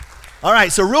All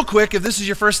right, so real quick, if this is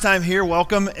your first time here,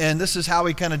 welcome, and this is how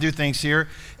we kind of do things here.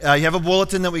 You have a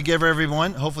bulletin that we give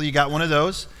everyone. Hopefully you got one of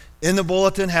those. In the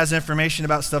bulletin has information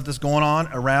about stuff that's going on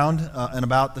around and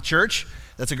about the church.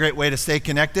 That's a great way to stay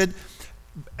connected.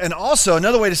 And also,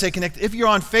 another way to stay connected, if you're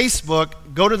on Facebook,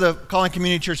 go to the Calling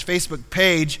Community Church Facebook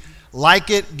page,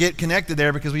 like it, get connected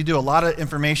there, because we do a lot of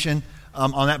information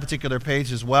on that particular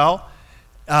page as well.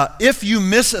 If you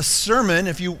miss a sermon,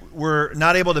 if you were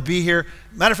not able to be here,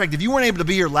 matter of fact, if you weren't able to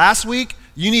be here last week,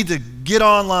 you need to get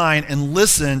online and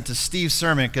listen to Steve's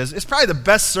sermon, because it's probably the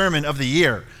best sermon of the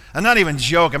year. I'm not even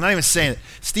joking. I'm not even saying it.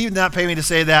 Steve did not pay me to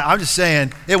say that. I'm just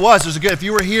saying it was a good. If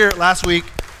you were here last week,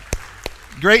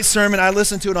 great sermon. I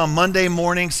listened to it on Monday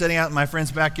morning, sitting out in my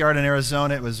friend's backyard in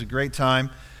Arizona. It was a great time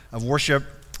of worship,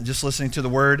 just listening to the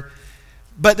Word.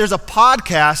 But there's a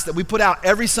podcast that we put out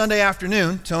every Sunday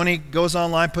afternoon. Tony goes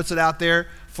online, puts it out there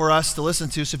for us to listen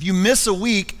to. So if you miss a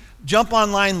week, jump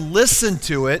online, listen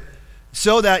to it,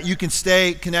 so that you can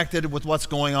stay connected with what's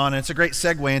going on. And it's a great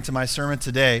segue into my sermon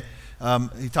today.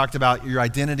 He talked about your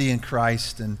identity in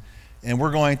Christ, and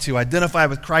we're going to identify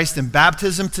with Christ in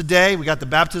baptism today. We got the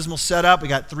baptismal set up. We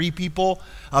got 3 people,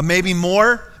 maybe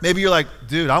more. Maybe you're like,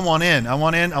 dude, I want in.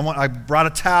 I brought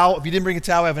a towel. If you didn't bring a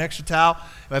towel, I have an extra towel.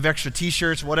 I have extra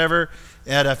t-shirts, whatever.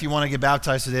 And if you want to get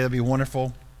baptized today, that'd be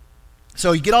wonderful.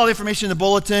 So you get all the information in the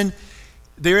bulletin.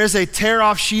 There is a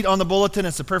tear-off sheet on the bulletin.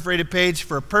 It's a perforated page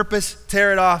for a purpose.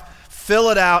 Tear it off,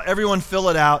 fill it out. Everyone fill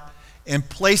it out and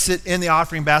place it in the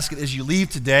offering basket as you leave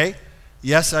today.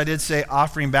 Yes, I did say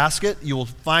offering basket. You will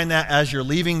find that as you're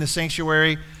leaving the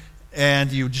sanctuary, and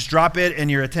you just drop it in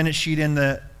your attendance sheet in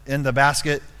the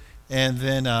basket, and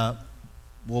then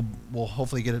we'll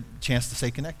hopefully get a chance to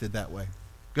stay connected that way.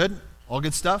 Good? All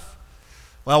good stuff?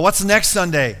 Well, what's next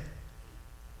Sunday?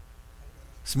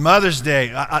 It's Mother's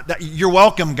Day. You're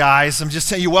welcome, guys. I'm just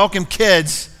saying, you're welcome,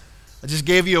 kids. I just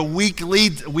gave you a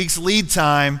week's lead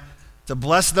time to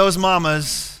bless those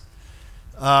mamas.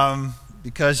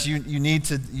 Because you need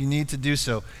to do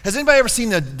so. Has anybody ever seen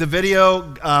the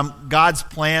video, God's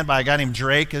Plan, by a guy named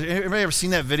Drake? Has anybody ever seen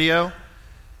that video?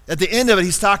 At the end of it,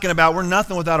 he's talking about we're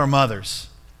nothing without our mothers.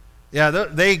 Yeah,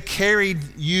 they carried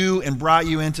you and brought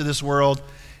you into this world,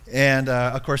 and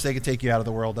of course they could take you out of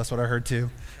the world. That's what I heard too.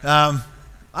 I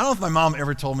don't know if my mom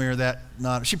ever told me or that.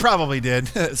 No, she probably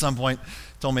did at some point.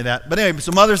 Told me that. But anyway,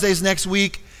 so Mother's Day is next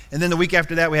week. And then the week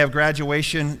after that, we have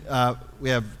graduation. We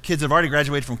have kids that have already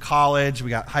graduated from college. We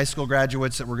got high school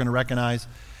graduates that we're going to recognize.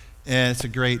 And it's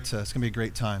going to be a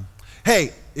great time.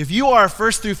 Hey, if you are a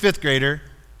 1st through 5th grader,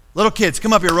 little kids,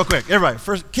 come up here real quick.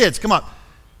 Everybody, kids, come up.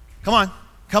 Come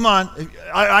on.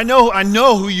 I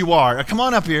know who you are. Come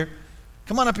on up here.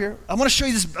 I'm going to show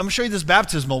you this. I'm going to show you this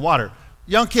baptismal water.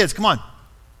 Young kids, come on.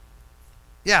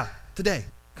 Yeah, today.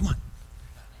 Come on.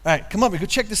 All right, come up here. Go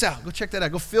check this out. Go check that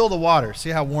out. Go feel the water.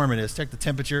 See how warm it is. Check the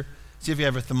temperature. See if you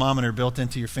have a thermometer built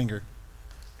into your finger.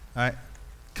 All right,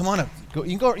 come on up.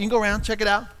 You can go around. Check it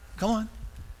out. Come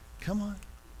on.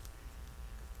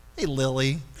 Hey,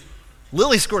 Lily.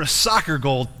 Lily scored a soccer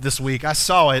goal this week. I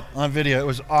saw it on video. It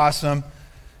was awesome.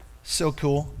 So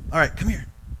cool. All right, come here.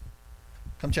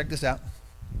 Come check this out.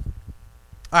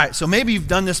 All right, so maybe you've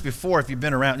done this before if you've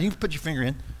been around. You can put your finger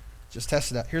in. Just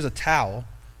test it out. Here's a towel.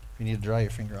 You need to dry your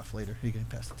finger off later. You can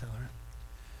pass the towel around.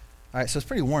 All right, so it's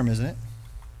pretty warm, isn't it?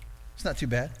 It's not too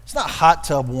bad. It's not hot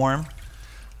tub warm,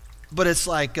 but it's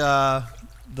like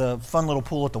the fun little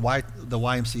pool at the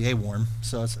YMCA warm,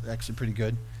 so it's actually pretty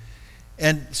good.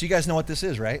 And so you guys know what this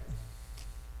is, right?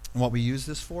 And what we use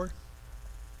this for?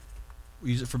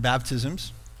 We use it for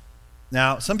baptisms.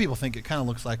 Now, some people think it kind of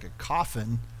looks like a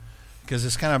coffin because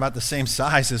it's kind of about the same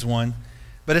size as one.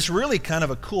 But it's really kind of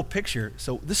a cool picture.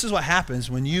 So this is what happens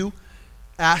when you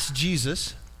ask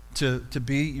Jesus to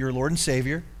be your Lord and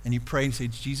Savior, and you pray and say,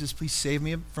 Jesus, please save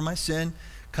me from my sin.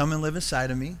 Come and live inside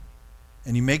of me.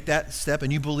 And you make that step,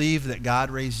 and you believe that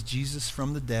God raised Jesus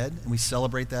from the dead, and we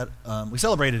celebrate that. We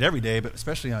celebrate it every day, but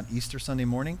especially on Easter Sunday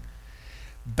morning.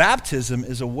 Baptism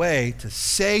is a way to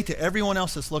say to everyone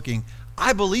else that's looking,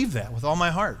 I believe that with all my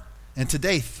heart. And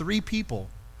today, 3 people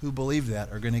who believe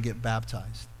that are going to get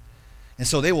baptized. And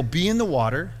so they will be in the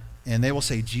water, and they will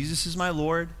say, Jesus is my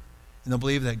Lord, and they'll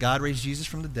believe that God raised Jesus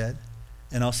from the dead.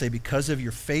 And I'll say, because of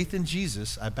your faith in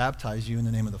Jesus, I baptize you in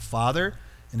the name of the Father,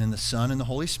 and in the Son, and the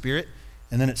Holy Spirit.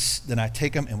 And then I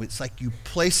take them, and it's like you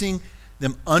placing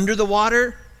them under the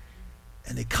water,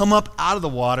 and they come up out of the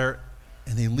water,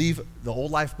 and they leave the old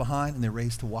life behind, and they're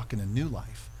raised to walk in a new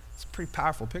life. It's a pretty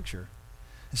powerful picture.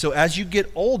 And so as you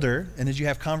get older, and as you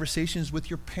have conversations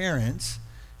with your parents,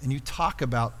 and you talk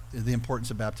about the importance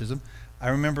of baptism, I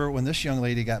remember when this young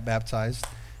lady got baptized,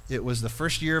 It was the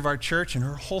first year of our church, and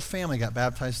her whole family got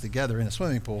baptized together in a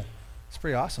swimming pool. It's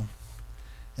pretty awesome.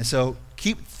 And so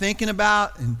keep thinking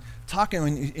about and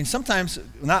talking. And sometimes,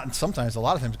 not sometimes, a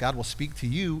lot of times, God will speak to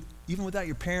you even without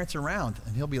your parents around.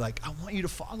 And he'll be like, I want you to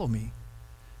follow me.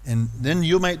 And then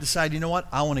you might decide, you know what?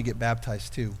 I want to get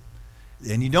baptized too.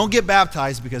 And you don't get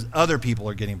baptized because other people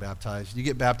are getting baptized. You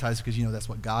get baptized because you know that's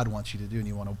what God wants you to do, and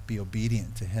you want to be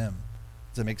obedient to him.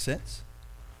 Does that make sense?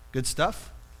 Good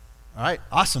stuff? All right,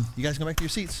 awesome. You guys go back to your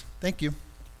seats. Thank you.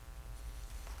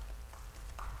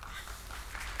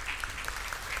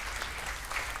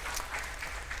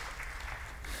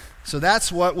 So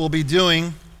that's what we'll be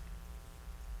doing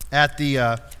at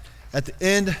the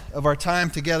end of our time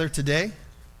together today.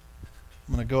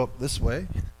 I'm going to go up this way.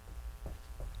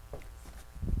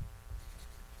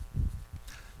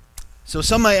 So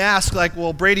some may ask, like,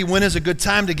 well, Brady, when is a good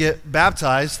time to get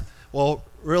baptized? Well,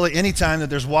 really, any time that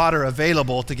there's water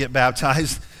available to get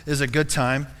baptized is a good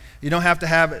time. You don't have to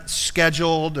have it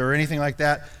scheduled or anything like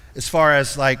that. As far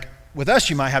as, like, with us,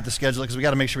 you might have to schedule it because we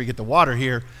got to make sure we get the water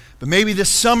here. But maybe this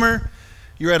summer,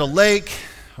 you're at a lake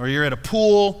or you're at a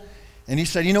pool, and you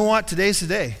said, you know what, today's the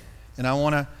day. And I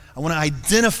want to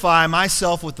identify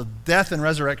myself with the death and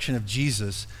resurrection of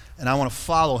Jesus, and I want to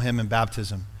follow him in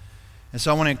baptism. And so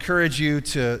I want to encourage you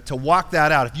to walk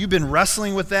that out. If you've been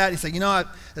wrestling with that, you say, you know,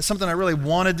 that's something I really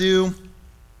want to do,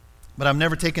 but I've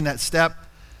never taken that step.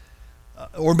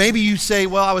 Or maybe you say,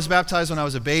 well, I was baptized when I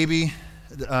was a baby.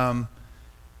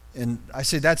 And I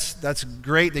say that's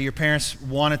great that your parents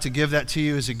wanted to give that to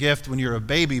you as a gift when you're a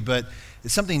baby, but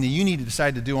it's something that you need to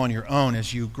decide to do on your own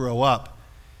as you grow up.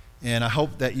 And I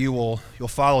hope that you'll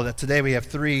follow that. Today we have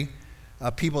three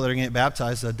people that are going to get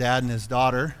baptized, a dad and his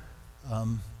daughter.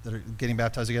 That are getting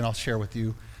baptized again. I'll share with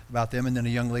you about them. And then a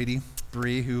young lady,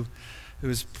 Bree, who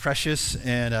is precious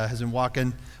and has been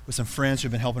walking with some friends who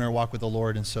have been helping her walk with the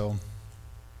Lord. And so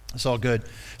it's all good.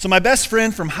 So my best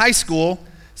friend from high school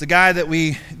is a guy that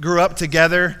we grew up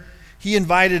together. He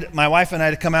invited my wife and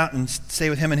I to come out and stay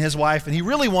with him and his wife. And he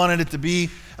really wanted it to be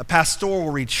a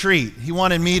pastoral retreat. He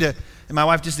wanted me and my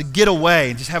wife just to get away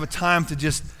and just have a time to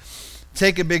just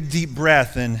take a big deep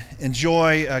breath and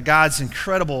enjoy God's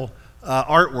incredible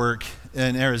artwork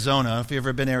in Arizona. I don't know if you've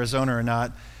ever been to Arizona or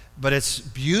not, but it's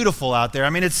beautiful out there. I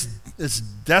mean, it's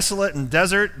desolate and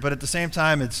desert, but at the same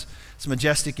time, it's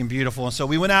majestic and beautiful. And so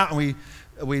we went out and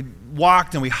we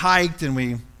walked and we hiked and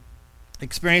we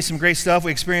experienced some great stuff.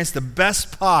 We experienced the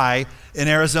best pie in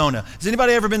Arizona. Has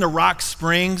anybody ever been to Rock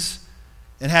Springs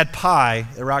and had pie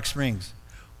at Rock Springs?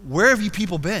 Where have you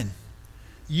people been?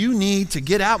 You need to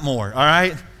get out more, all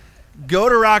right? Go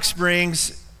to Rock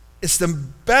Springs. It's the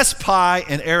best pie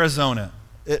in Arizona.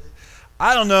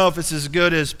 I don't know if it's as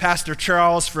good as Pastor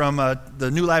Charles from the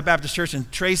New Life Baptist Church in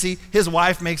Tracy. His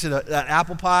wife makes it an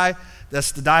apple pie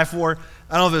that's to die for.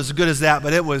 I don't know if it's as good as that,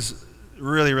 but it was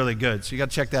really, really good. So you got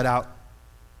to check that out.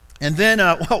 And then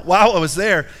while I was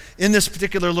there, in this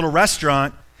particular little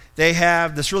restaurant, they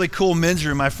have this really cool men's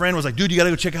room. My friend was like, dude, you got to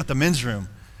go check out the men's room.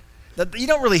 You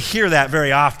don't really hear that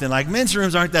very often. Like, men's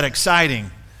rooms aren't that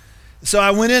exciting. So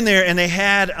I went in there, and they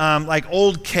had like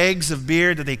old kegs of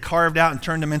beer that they carved out and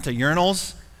turned them into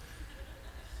urinals.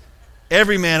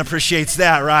 Every man appreciates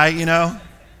that, right? You know?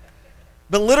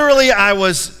 But literally, I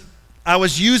was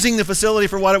using the facility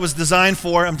for what it was designed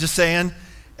for, I'm just saying,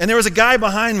 and there was a guy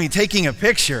behind me taking a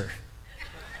picture.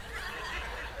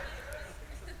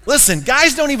 Listen,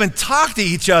 guys don't even talk to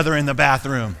each other in the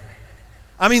bathroom.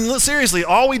 I mean, seriously,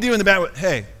 all we do in the bathroom,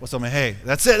 hey, what's up, man? Hey,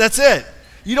 that's it.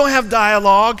 You don't have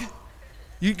dialogue.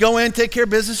 You go in, take care of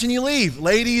business, and you leave.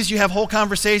 Ladies, you have whole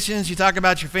conversations. You talk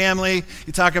about your family.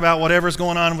 You talk about whatever's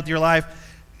going on with your life.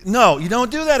 No, you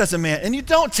don't do that as a man. And you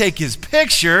don't take his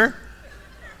picture.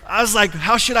 I was like,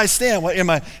 how should I stand? What am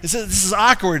I? This is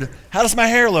awkward. How does my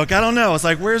hair look? I don't know. It's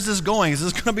like, where's this going? Is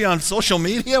this going to be on social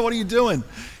media? What are you doing?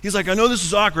 He's like, I know this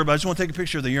is awkward, but I just want to take a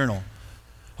picture of the urinal.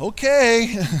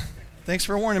 Okay. Thanks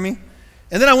for warning me.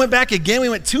 And then I went back again. We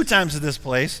went 2 times to this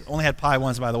place. Only had pie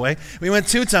once, by the way. We went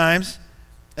 2 times.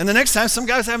 And the next time, some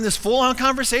guy was having this full-on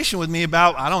conversation with me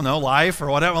about, I don't know, life or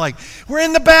whatever. Like, we're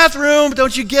in the bathroom.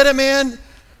 Don't you get it, man?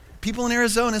 People in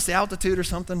Arizona, it's the altitude or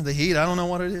something, the heat. I don't know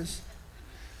what it is.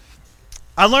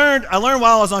 I learned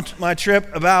while I was on my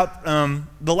trip about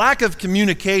the lack of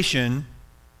communication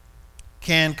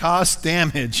can cause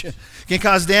damage. Can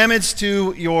cause damage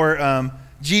to your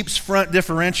Jeep's front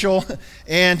differential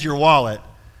and your wallet.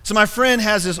 So my friend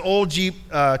has this old Jeep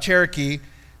Cherokee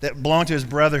that belonged to his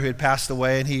brother who had passed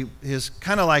away, and his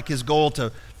kind of like his goal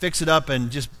to fix it up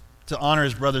and just to honor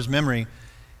his brother's memory.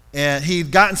 And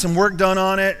he'd gotten some work done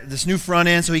on it, this new front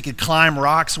end, so he could climb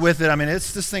rocks with it. I mean,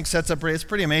 this thing sets up, it's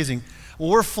pretty amazing. Well,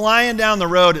 we're flying down the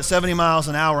road at 70 miles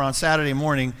an hour on Saturday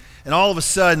morning, and all of a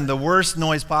sudden, the worst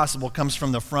noise possible comes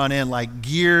from the front end, like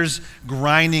gears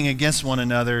grinding against one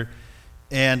another.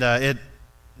 And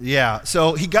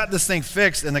so he got this thing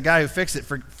fixed, and the guy who fixed it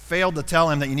failed to tell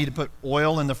him that you need to put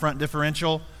oil in the front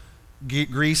differential,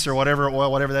 grease or whatever,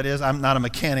 oil, whatever that is. I'm not a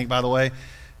mechanic, by the way.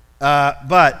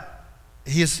 But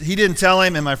he didn't tell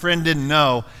him, and my friend didn't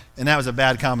know, and that was a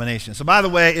bad combination. So by the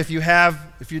way, if you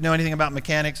know anything about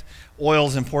mechanics,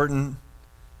 oil's important.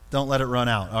 Don't let it run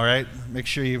out, all right? Make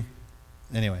sure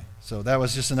anyway, so that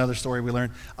was just another story we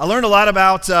learned. I learned a lot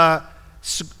about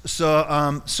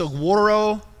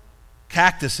saguaro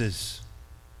cactuses.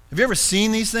 Have you ever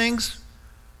seen these things?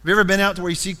 Have you ever been out to where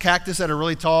you see cactus that are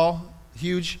really tall,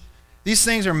 huge? These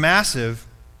things are massive,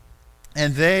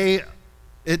 and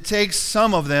it takes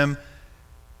some of them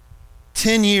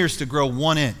 10 years to grow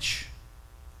 1 inch.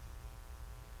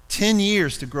 10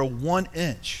 years to grow 1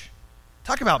 inch.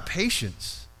 Talk about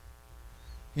patience.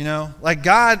 You know, like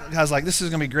God has like, this is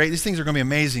going to be great. These things are going to be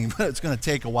amazing, but it's going to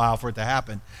take a while for it to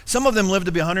happen. Some of them live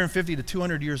to be 150 to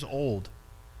 200 years old.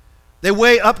 They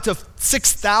weigh up to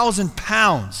 6,000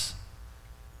 pounds.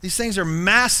 These things are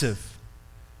massive.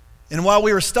 And while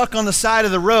we were stuck on the side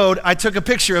of the road, I took a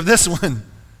picture of this one.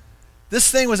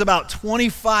 This thing was about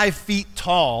 25 feet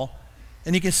tall,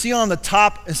 and you can see on the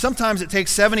top, and sometimes it takes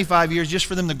 75 years just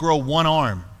for them to grow one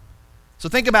arm. So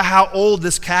think about how old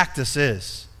this cactus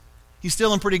is. He's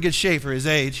still in pretty good shape for his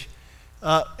age.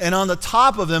 And on the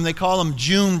top of them, they call them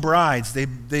June brides.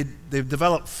 They've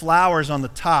developed flowers on the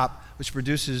top, which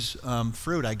produces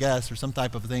fruit, I guess, or some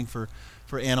type of thing for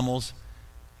animals.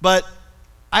 But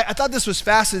I thought this was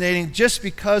fascinating just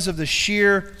because of the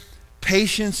sheer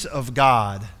patience of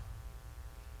God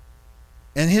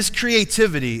and his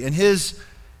creativity and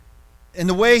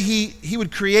the way he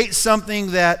would create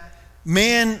something that,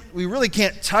 man, we really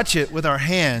can't touch it with our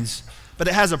hands, but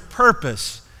it has a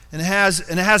purpose and it has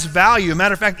value. As a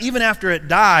matter of fact, even after it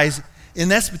dies, in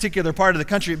this particular part of the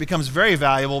country, it becomes very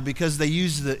valuable because they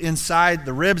use the inside,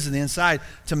 the ribs and the inside,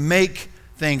 to make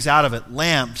things out of it,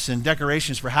 lamps and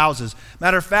decorations for houses.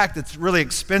 Matter of fact, it's really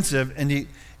expensive, and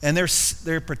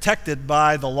they're protected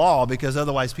by the law because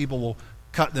otherwise people will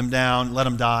cut them down, let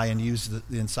them die, and use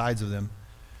the insides of them.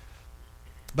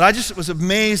 But I just was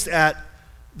amazed at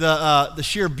the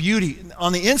sheer beauty.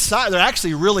 On the inside, they're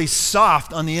actually really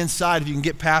soft on the inside if you can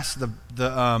get past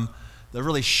the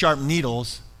really sharp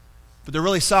needles. But they're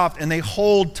really soft, and they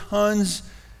hold tons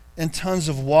and tons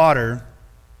of water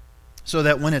so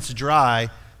that when it's dry,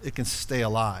 it can stay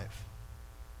alive.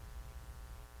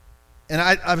 And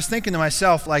I was thinking to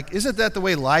myself, like, isn't that the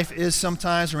way life is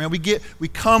sometimes? I mean, we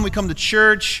come to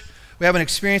church, we have an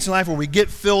experience in life where we get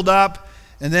filled up,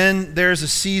 and then there's a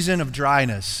season of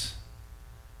dryness.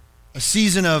 A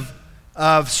season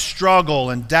of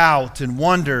struggle and doubt and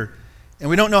wonder, and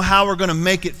we don't know how we're going to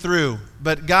make it through.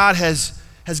 But God has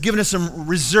given us some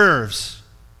reserves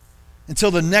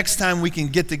until the next time we can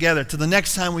get together, till the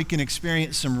next time we can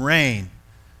experience some rain.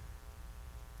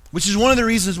 Which is one of the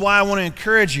reasons why I want to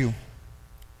encourage you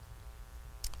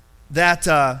that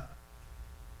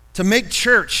to make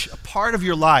church a part of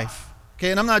your life.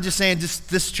 Okay, and I'm not just saying just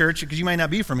this church because you might not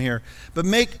be from here, but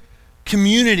make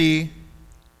community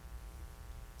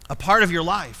a part of your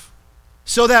life,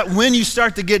 so that when you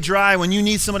start to get dry, when you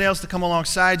need somebody else to come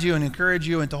alongside you and encourage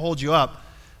you and to hold you up,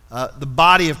 the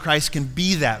body of Christ can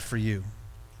be that for you.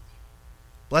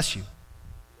 Bless you.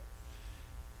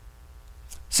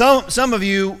 Some of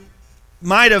you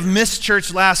might have missed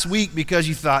church last week because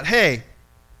you thought, hey,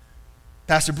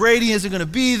 Pastor Brady isn't going to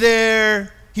be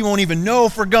there. He won't even know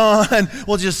if we're gone.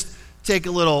 We'll just take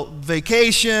a little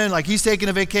vacation, like he's taking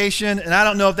a vacation. And I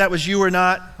don't know if that was you or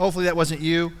not. Hopefully that wasn't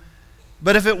you.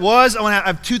 But if it was, I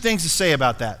have two things to say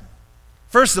about that.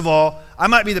 First of all, I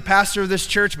might be the pastor of this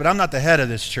church, but I'm not the head of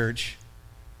this church.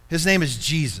 His name is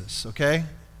Jesus, okay?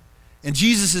 And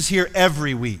Jesus is here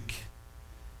every week.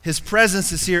 His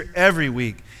presence is here every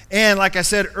week. And like I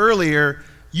said earlier,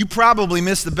 you probably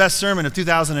missed the best sermon of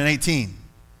 2018.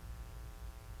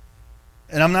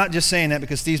 And I'm not just saying that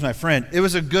because Steve's my friend. It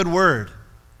was a good word.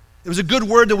 It was a good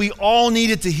word that we all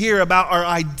needed to hear about our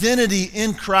identity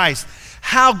in Christ.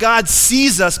 How God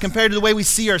sees us compared to the way we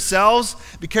see ourselves,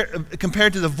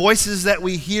 compared to the voices that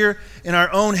we hear in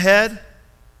our own head.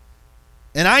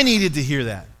 And I needed to hear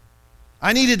that.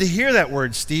 I needed to hear that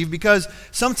word, Steve, because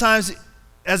sometimes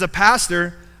as a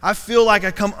pastor, I feel like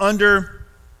I come under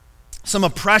some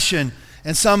oppression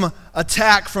and some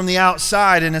attack from the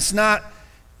outside, and it's not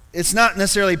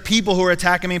necessarily people who are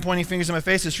attacking me and pointing fingers in my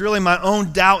face. It's really my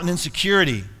own doubt and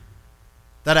insecurity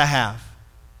that I have.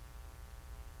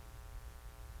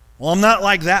 Well, I'm not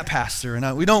like that pastor,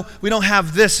 and we don't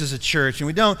have this as a church, and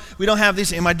we don't have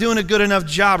these. Am I doing a good enough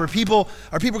job? Are people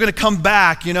going to come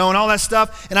back? And all that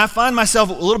stuff. And I find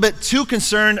myself a little bit too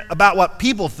concerned about what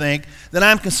people think than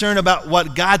I'm concerned about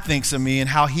what God thinks of me and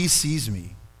how He sees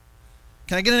me.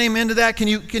 Can I get an amen to that? Can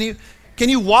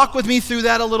you walk with me through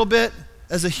that a little bit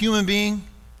as a human being?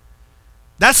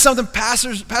 That's something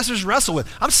pastors wrestle with.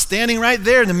 I'm standing right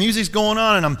there and the music's going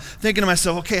on and I'm thinking to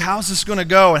myself, okay, how's this going to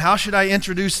go? And how should I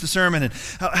introduce the sermon? And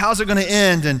how's it going to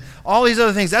end? And all these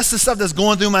other things. That's the stuff that's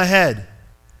going through my head.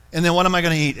 And then what am I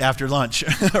going to eat after lunch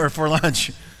or for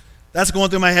lunch? That's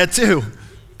going through my head too,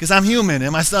 because I'm human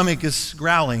and my stomach is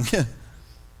growling.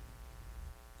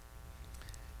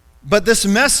 But this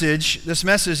message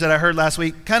that I heard last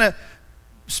week kind of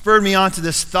spurred me on to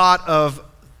this thought of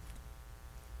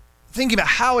thinking about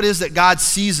how it is that God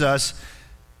sees us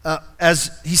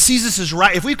as He sees us as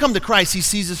right. If we come to Christ, He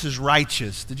sees us as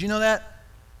righteous. Did you know that?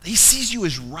 He sees you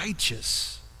as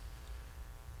righteous,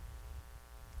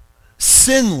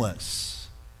 sinless.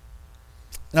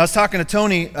 And I was talking to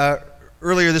Tony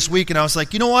earlier this week, and I was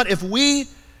like, you know what? If we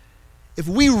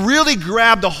really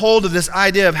grabbed a hold of this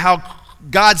idea of how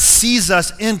God sees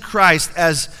us in Christ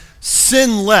as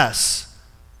sinless,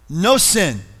 no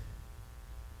sin.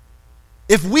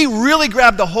 If we really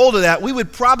grabbed a hold of that, we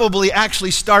would probably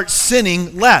actually start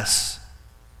sinning less.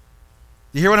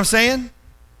 You hear what I'm saying?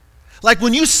 Like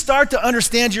when you start to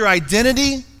understand your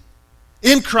identity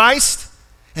in Christ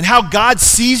and how God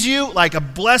sees you like a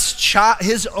blessed child,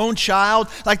 His own child,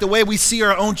 like the way we see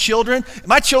our own children.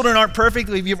 My children aren't perfect.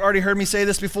 You've already heard me say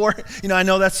this before. I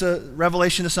know that's a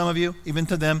revelation to some of you, even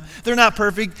to them. They're not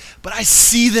perfect, but I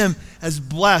see them as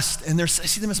blessed, and I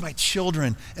see them as my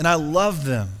children, and I love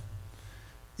them.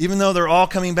 Even though they're all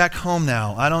coming back home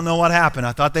now. I don't know what happened.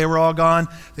 I thought they were all gone.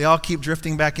 They all keep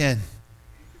drifting back in.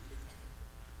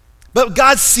 But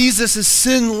God sees us as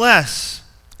sinless.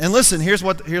 And listen, here's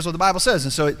what the Bible says.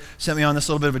 And so it sent me on this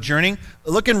little bit of a journey.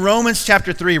 Look in Romans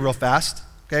chapter 3 real fast.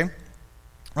 Okay?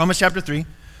 Romans chapter 3.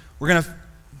 We're going to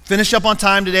finish up on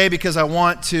time today because I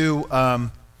want to,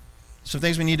 some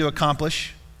things we need to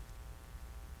accomplish.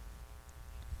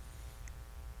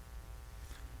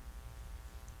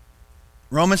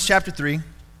 Romans chapter 3.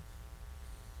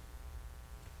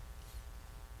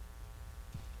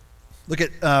 Look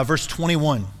at verse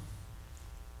 21.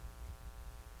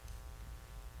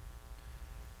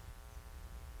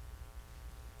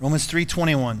 Romans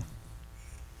 3:21.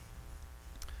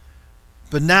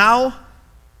 But now,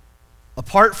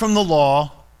 apart from the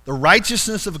law, the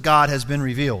righteousness of God has been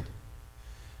revealed.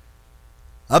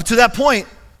 Up to that point,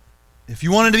 if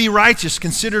you wanted to be righteous,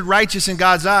 considered righteous in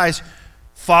God's eyes,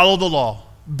 follow the law.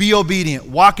 Be obedient.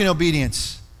 Walk in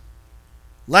obedience.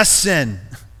 Less sin.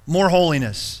 More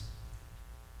holiness.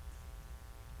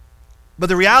 But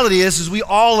the reality is we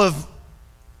all have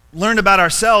learned about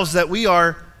ourselves that we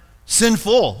are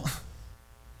sinful.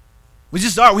 We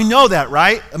just are. We know that,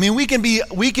 right? I mean, we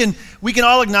can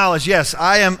all acknowledge, yes,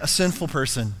 I am a sinful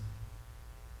person.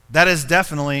 That is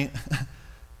definitely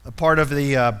a part of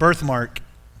the birthmark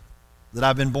that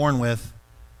I've been born with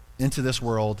into this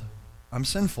world. I'm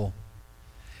sinful.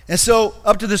 And so,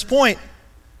 up to this point,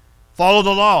 follow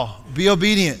the law, be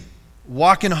obedient,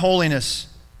 walk in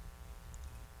holiness.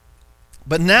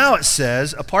 But now it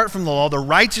says, apart from the law, the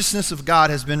righteousness of God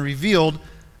has been revealed,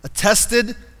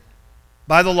 attested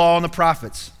by the law and the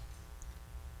prophets.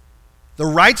 The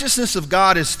righteousness of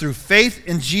God is through faith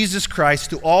in Jesus Christ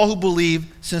to all who believe,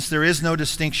 since there is no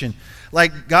distinction.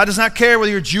 Like, God does not care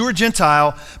whether you're Jew or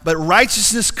Gentile, but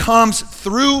righteousness comes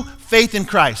through faith in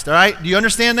Christ, all right? Do you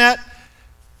understand that?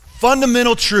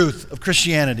 Fundamental truth of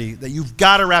Christianity that you've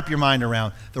got to wrap your mind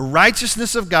around. The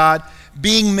righteousness of God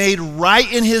being made right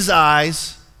in His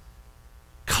eyes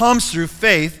comes through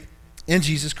faith in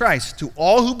Jesus Christ. To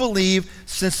all who believe,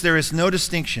 since there is no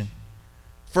distinction.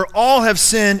 For all have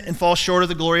sinned and fall short of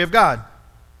the glory of God.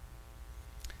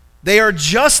 They are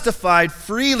justified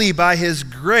freely by His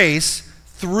grace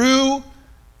through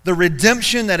the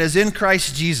redemption that is in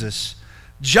Christ Jesus.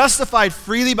 Justified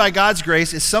freely by God's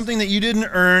grace is something that you didn't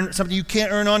earn, something you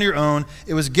can't earn on your own.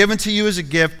 It was given to you as a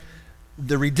gift.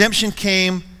 The redemption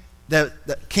came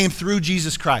that came through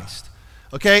Jesus Christ.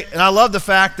 Okay? And I love the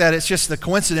fact that it's just the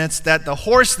coincidence that the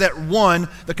horse that won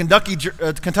the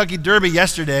Kentucky Derby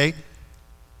yesterday,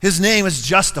 his name is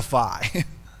Justify.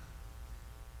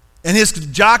 And his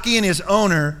jockey and his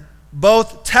owner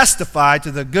both testified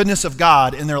to the goodness of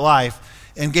God in their life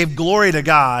and gave glory to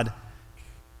God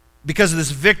because of this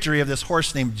victory of this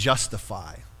horse named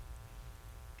Justify.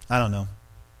 I don't know.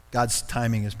 God's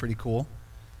timing is pretty cool.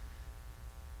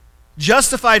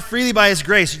 Justified freely by His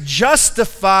grace.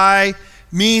 Justify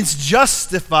means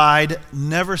justified,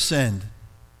 never sinned.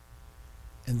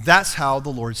 And that's how the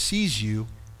Lord sees you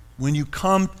when you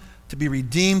come to be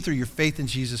redeemed through your faith in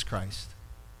Jesus Christ.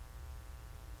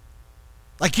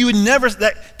 Like you would never,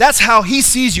 that's how he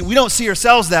sees you. We don't see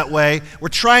ourselves that way. We're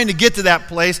trying to get to that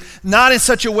place, not in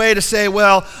such a way to say,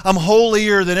 well, I'm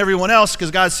holier than everyone else because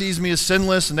God sees me as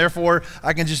sinless and therefore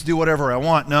I can just do whatever I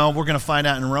want. No, we're going to find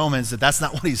out in Romans that that's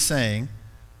not what he's saying.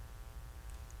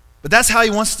 But that's how he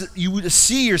wants you to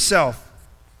see yourself.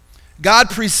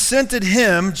 God presented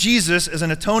him, Jesus, as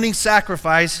an atoning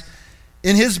sacrifice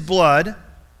in his blood,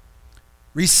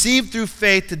 received through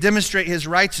faith to demonstrate his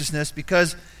righteousness,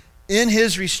 because in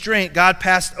his restraint, God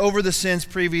passed over the sins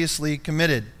previously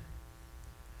committed.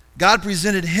 God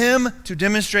presented him to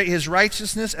demonstrate his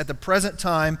righteousness at the present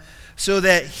time so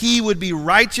that he would be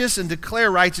righteous and declare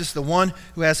righteous the one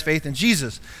who has faith in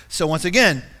Jesus. So once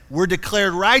again, we're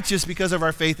declared righteous because of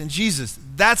our faith in Jesus.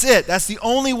 That's it. That's the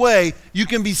only way you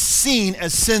can be seen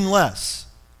as sinless.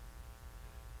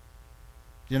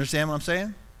 Do you understand what I'm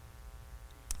saying?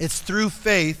 It's through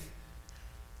faith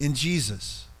in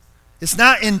Jesus. It's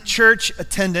not in church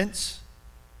attendance.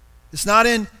 It's not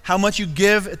in how much you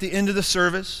give at the end of the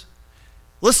service.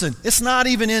 Listen, it's not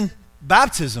even in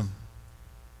baptism.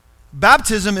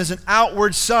 Baptism is an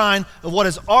outward sign of what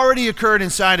has already occurred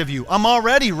inside of you. I'm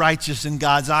already righteous in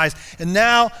God's eyes, and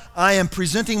now I am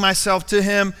presenting myself to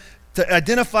him to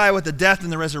identify with the death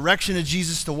and the resurrection of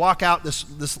Jesus, to walk out this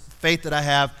faith that I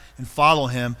have and follow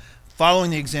him, following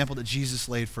the example that Jesus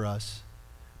laid for us.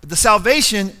 But the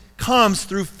salvation comes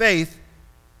through faith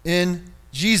in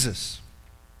Jesus.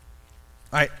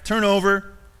 All right, turn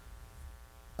over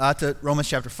to Romans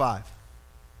chapter 5.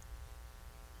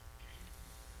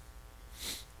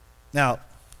 Now,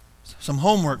 some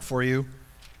homework for you.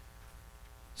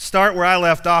 Start where I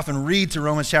left off and read to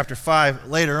Romans chapter 5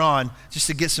 later on, just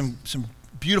to get some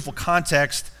beautiful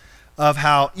context of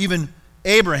how even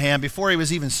Abraham, before he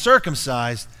was even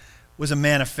circumcised, was a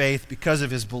man of faith because of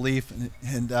his belief,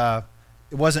 and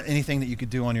it wasn't anything that you could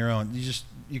do on your own.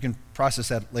 You can process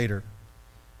that later.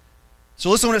 So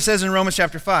listen to what it says in Romans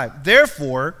chapter 5.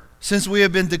 Therefore, since we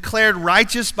have been declared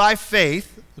righteous by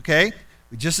faith, okay,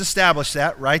 we just established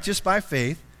that, righteous by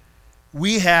faith,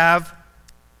 we have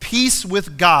peace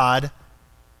with God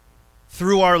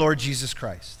through our Lord Jesus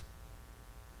Christ.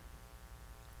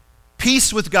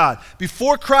 Peace with God.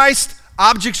 Before Christ,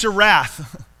 objects of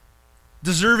wrath,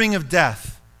 deserving of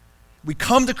death. We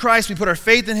come to Christ, we put our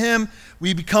faith in him,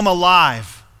 we become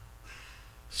alive,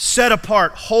 set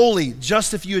apart, holy,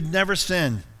 just if you had never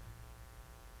sinned.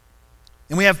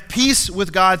 And we have peace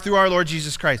with God through our Lord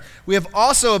Jesus Christ. We have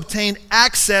also obtained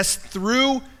access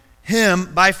through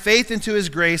him by faith into his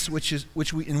grace,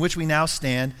 in which we now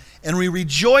stand, and we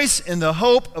rejoice in the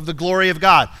hope of the glory of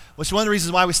God. Which is one of the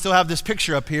reasons why we still have this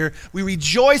picture up here. We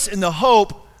rejoice in the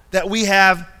hope that we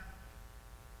have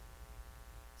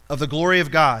of the glory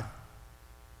of God.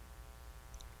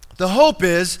 The hope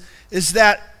is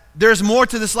that there's more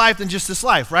to this life than just this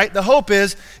life, right? The hope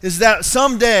is that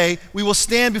someday we will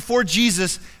stand before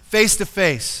Jesus face to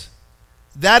face.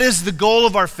 That is the goal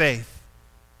of our faith,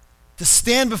 to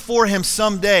stand before him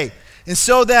someday, and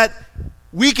so that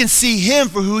we can see him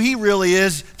for who he really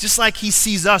is, just like he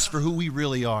sees us for who we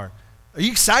really are. Are you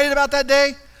excited about that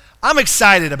day? I'm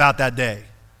excited about that day.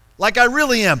 Like I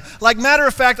really am. Like matter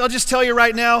of fact, I'll just tell you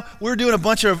right now, we're doing a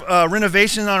bunch of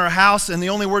renovation on our house, and the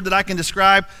only word that I can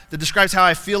describe that describes how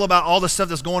I feel about all the stuff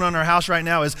that's going on in our house right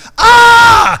now is,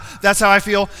 ah! That's how I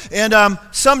feel. And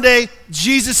someday,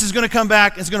 Jesus is going to come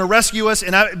back and is going to rescue us,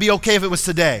 and it'd be okay if it was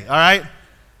today, all right?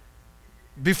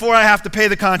 Before I have to pay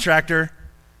the contractor,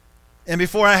 and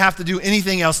before I have to do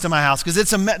anything else to my house,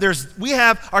 because we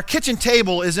have our kitchen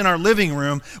table is in our living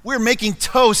room. We're making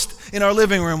toast in our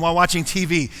living room while watching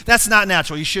TV. That's not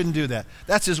natural. You shouldn't do that.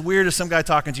 That's as weird as some guy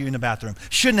talking to you in the bathroom.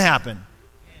 Shouldn't happen.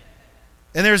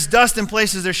 And there's dust in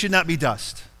places there should not be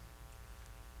dust.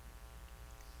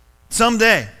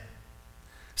 Someday,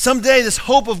 this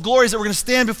hope of glory is that we're going to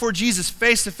stand before Jesus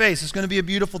face to face. It's going to be a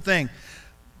beautiful thing.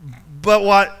 But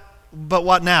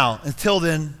what now? Until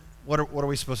then, what are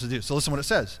we supposed to do? So listen to what it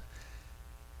says.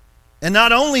 And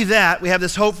not only that, we have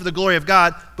this hope for the glory of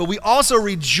God, but we also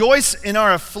rejoice in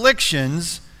our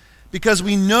afflictions, because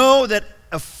we know that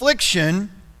affliction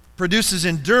produces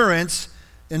endurance,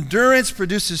 endurance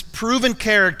produces proven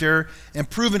character, and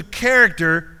proven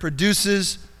character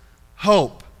produces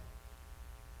hope.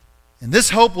 And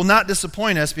this hope will not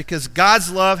disappoint us, because God's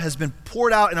love has been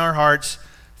poured out in our hearts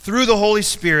through the Holy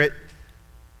Spirit,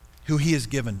 who he has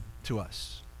given to us.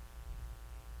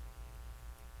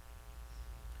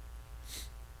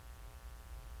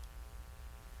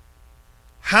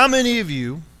 How many of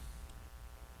you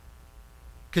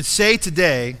could say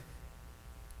today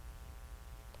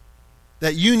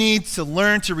that you need to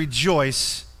learn to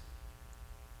rejoice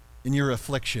in your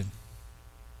affliction?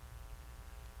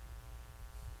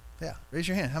 Yeah, raise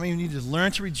your hand. How many of you need to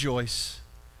learn to rejoice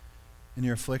in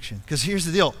your affliction? Because here's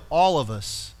the deal. All of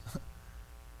us, at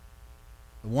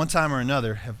one time or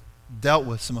another, have dealt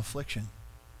with some affliction.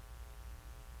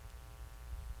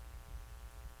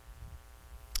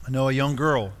 I know a young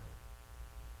girl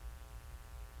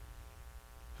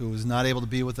who was not able to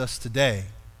be with us today.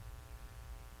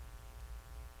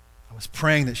 I was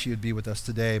praying that she would be with us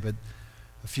today, but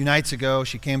a few nights ago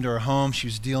she came to our home. She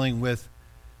was dealing with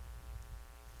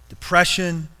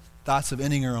depression, thoughts of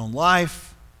ending her own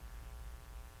life,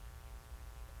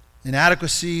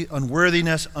 inadequacy,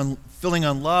 unworthiness, feeling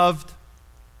unloved,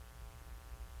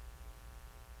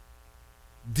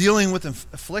 dealing with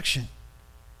affliction.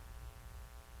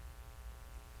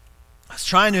 I was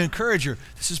trying to encourage her.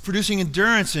 This is producing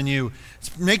endurance in you.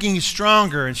 It's making you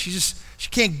stronger. And she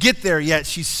can't get there yet.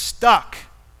 She's stuck,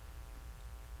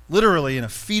 literally in a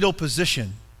fetal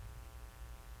position.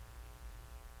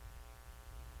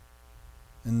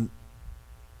 And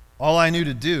all I knew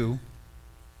to do,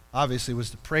 obviously,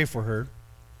 was to pray for her.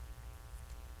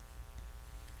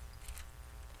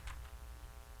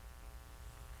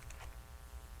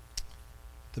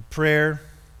 The prayer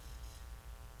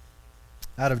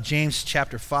out of James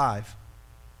chapter 5,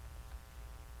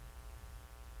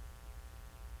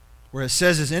 where it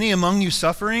says, is any among you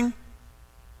suffering?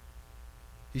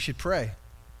 You should pray.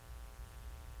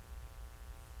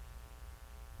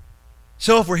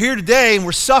 So if we're here today and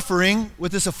we're suffering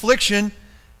with this affliction,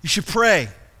 you should pray.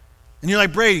 And you're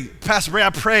like, Brady, Pastor Brady,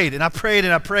 I prayed and I prayed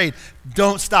and I prayed.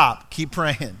 Don't stop. Keep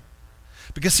praying.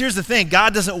 Because here's the thing.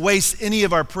 God doesn't waste any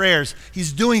of our prayers.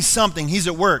 He's doing something. He's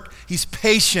at work. He's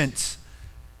patient.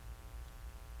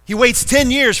 He waits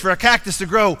 10 years for a cactus to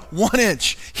grow 1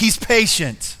 inch. He's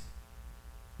patient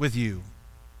with you.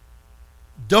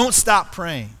 Don't stop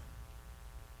praying.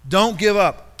 Don't give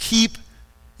up. Keep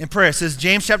in prayer. It says,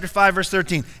 James chapter 5, verse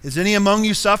 13, is any among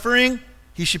you suffering?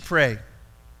 He should pray.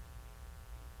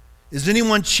 Is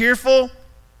anyone cheerful?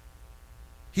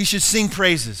 He should sing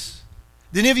praises.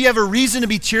 Do any of you have a reason to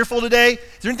be cheerful today? Is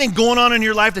there anything going on in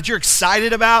your life that you're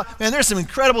excited about? Man, there's some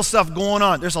incredible stuff going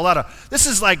on. There's a lot of, this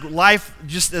is like life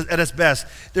just at its best.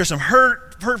 There's some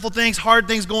hurtful things, hard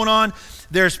things going on.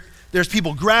 There's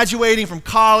people graduating from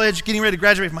college, getting ready to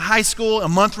graduate from high school. A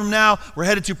month from now, we're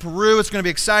headed to Peru. It's going to be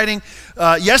exciting.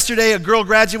 Yesterday, a girl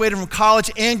graduated from college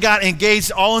and got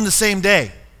engaged all in the same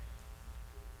day.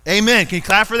 Amen. Can you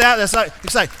clap for that? That's not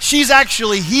exciting. She's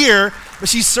actually here, but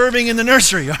she's serving in the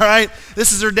nursery, all right?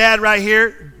 This is her dad right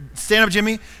here. Stand up,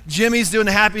 Jimmy. Jimmy's doing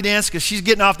the happy dance because she's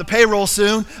getting off the payroll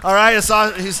soon, all right?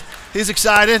 He's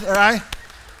excited, all right?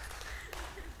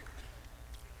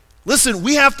 Listen,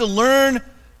 we have to learn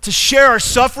to share our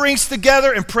sufferings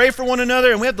together and pray for one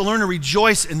another, and we have to learn to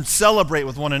rejoice and celebrate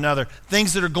with one another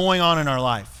things that are going on in our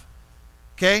life,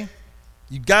 okay?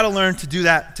 You've got to learn to do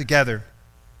that together.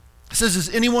 It says,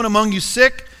 is anyone among you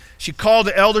sick? She called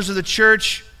the elders of the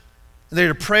church. They're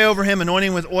to pray over him,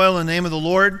 anointing with oil in the name of the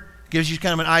Lord. Gives you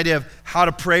kind of an idea of how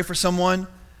to pray for someone.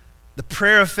 The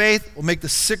prayer of faith will make the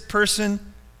sick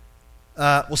person,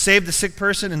 will save the sick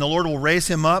person, and the Lord will raise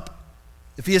him up.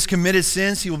 If he has committed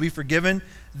sins, he will be forgiven.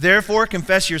 Therefore,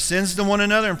 confess your sins to one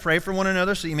another and pray for one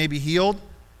another so you may be healed.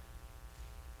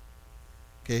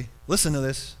 Okay, listen to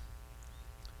this.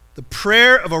 The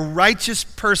prayer of a righteous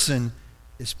person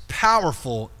is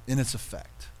powerful in its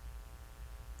effect.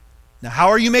 Now, how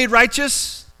are you made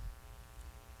righteous?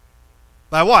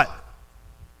 By what?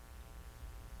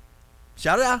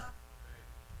 Shout it out.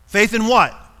 Faith in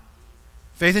what?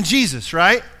 Faith in Jesus,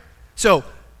 right? So,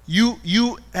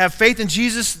 you have faith in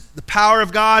Jesus, the power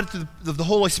of God, through the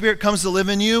Holy Spirit comes to live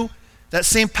in you. That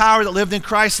same power that lived in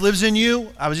Christ lives in you.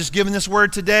 I was just given this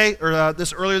word today, or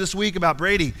earlier this week about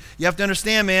Brady. You have to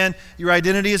understand, man, your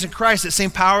identity is in Christ. That same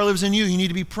power lives in you. You need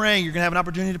to be praying. You're going to have an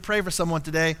opportunity to pray for someone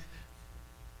today.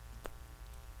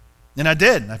 And I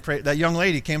did. I prayed. That young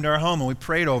lady came to our home and we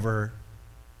prayed over her.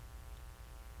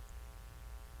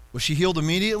 Was she healed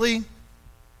immediately?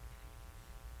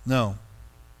 No.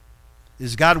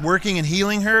 Is God working and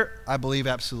healing her? I believe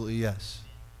absolutely yes.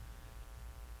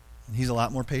 And he's a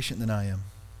lot more patient than I am.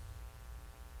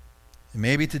 And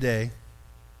maybe today,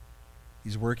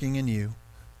 he's working in you.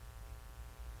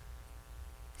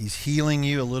 He's healing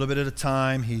you a little bit at a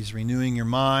time. He's renewing your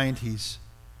mind. He's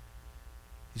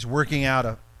working out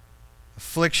a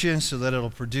affliction so that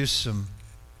it'll produce some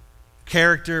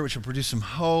character, which will produce some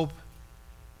hope.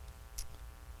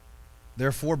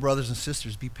 Therefore, brothers and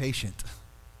sisters, be patient.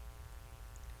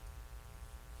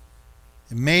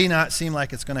 It may not seem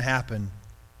like it's going to happen,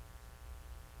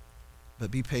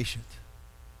 but be patient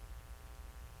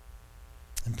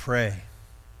and pray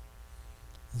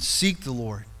and seek the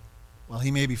Lord while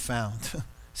he may be found.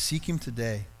 Seek him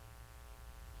today.